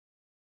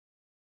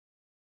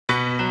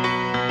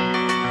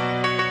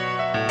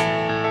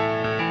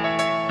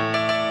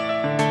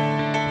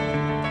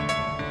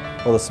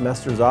Well, the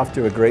semester's off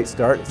to a great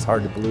start. It's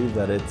hard to believe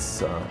that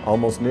it's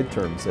almost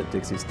midterms at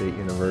Dixie State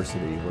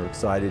University. We're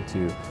excited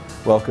to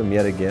welcome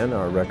yet again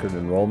our record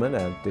enrollment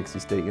at Dixie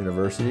State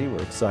University.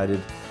 We're excited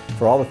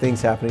for all the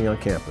things happening on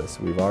campus.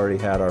 We've already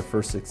had our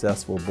first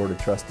successful Board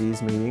of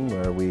Trustees meeting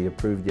where we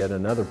approved yet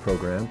another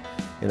program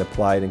in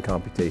applied and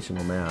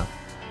computational math.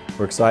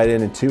 We're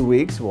excited in 2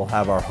 weeks we'll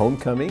have our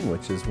homecoming,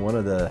 which is one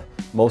of the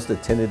most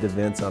attended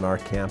events on our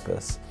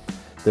campus.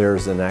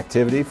 There's an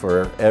activity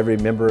for every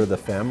member of the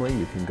family.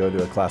 You can go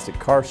to a classic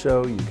car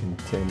show, you can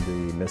attend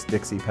the Miss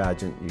Dixie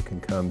pageant, you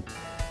can come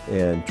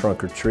and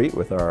trunk or treat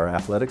with our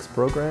athletics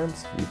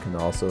programs. You can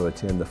also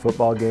attend the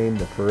football game,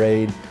 the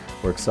parade.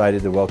 We're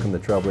excited to welcome the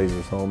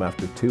Trailblazers home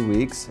after 2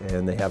 weeks,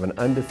 and they have an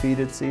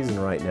undefeated season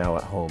right now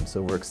at home.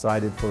 So we're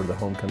excited for the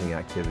homecoming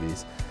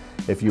activities.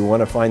 If you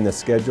want to find the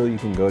schedule, you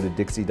can go to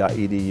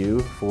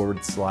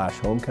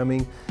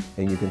dixie.edu/homecoming,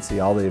 and you can see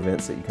all the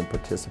events that you can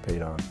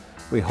participate on.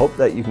 We hope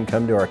that you can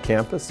come to our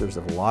campus. There's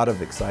a lot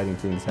of exciting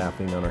things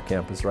happening on our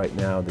campus right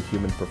now. The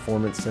Human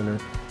Performance Center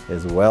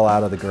is well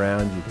out of the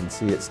ground. You can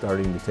see it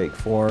starting to take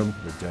form.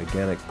 The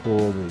gigantic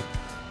pool,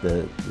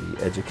 the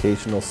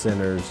educational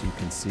centers, you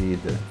can see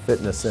the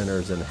fitness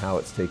centers and how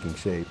it's taking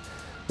shape.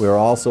 We're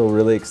also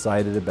really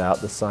excited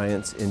about the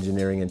Science,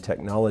 Engineering, and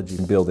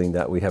Technology building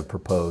that we have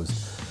proposed.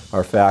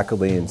 Our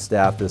faculty and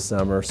staff this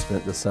summer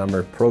spent the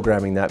summer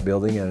programming that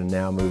building and are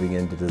now moving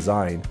into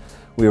design.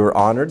 We were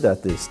honored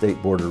that the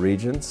State Board of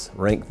Regents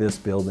ranked this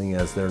building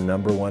as their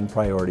 #1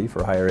 priority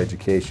for higher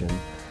education,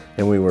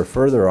 and we were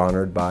further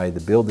honored by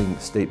the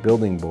State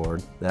Building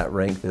Board that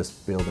ranked this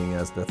building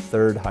as the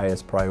 3rd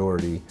highest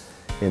priority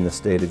in the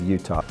state of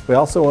Utah. We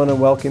also want to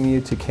welcome you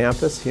to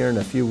campus here in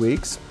a few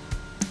weeks.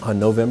 On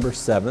November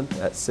 7th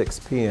at 6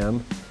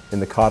 p.m. in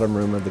the Cottom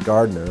Room of the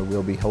Gardner,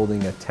 we'll be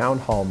holding a town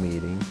hall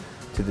meeting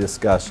to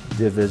discuss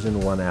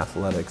Division I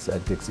athletics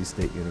at Dixie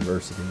State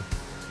University.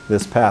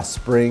 This past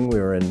spring, we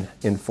were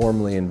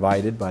informally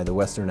invited by the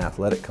Western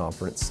Athletic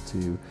Conference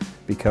to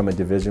become a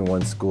Division I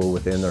school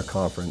within their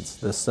conference.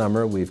 This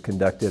summer, we've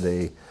conducted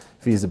a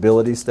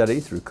feasibility study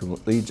through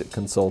Collegiate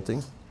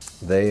Consulting.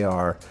 They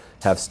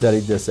have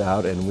studied this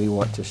out, and we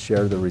want to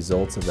share the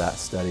results of that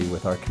study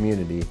with our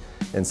community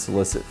and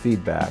solicit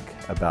feedback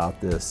about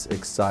this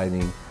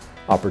exciting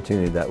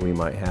opportunity that we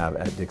might have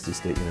at Dixie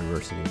State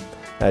University.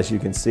 As you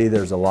can see,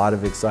 there's a lot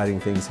of exciting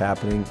things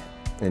happening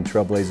in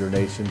Trailblazer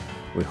Nation.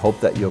 We hope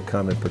that you'll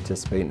come and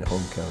participate in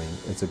homecoming.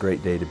 It's a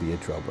great day to be a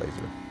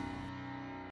Trailblazer.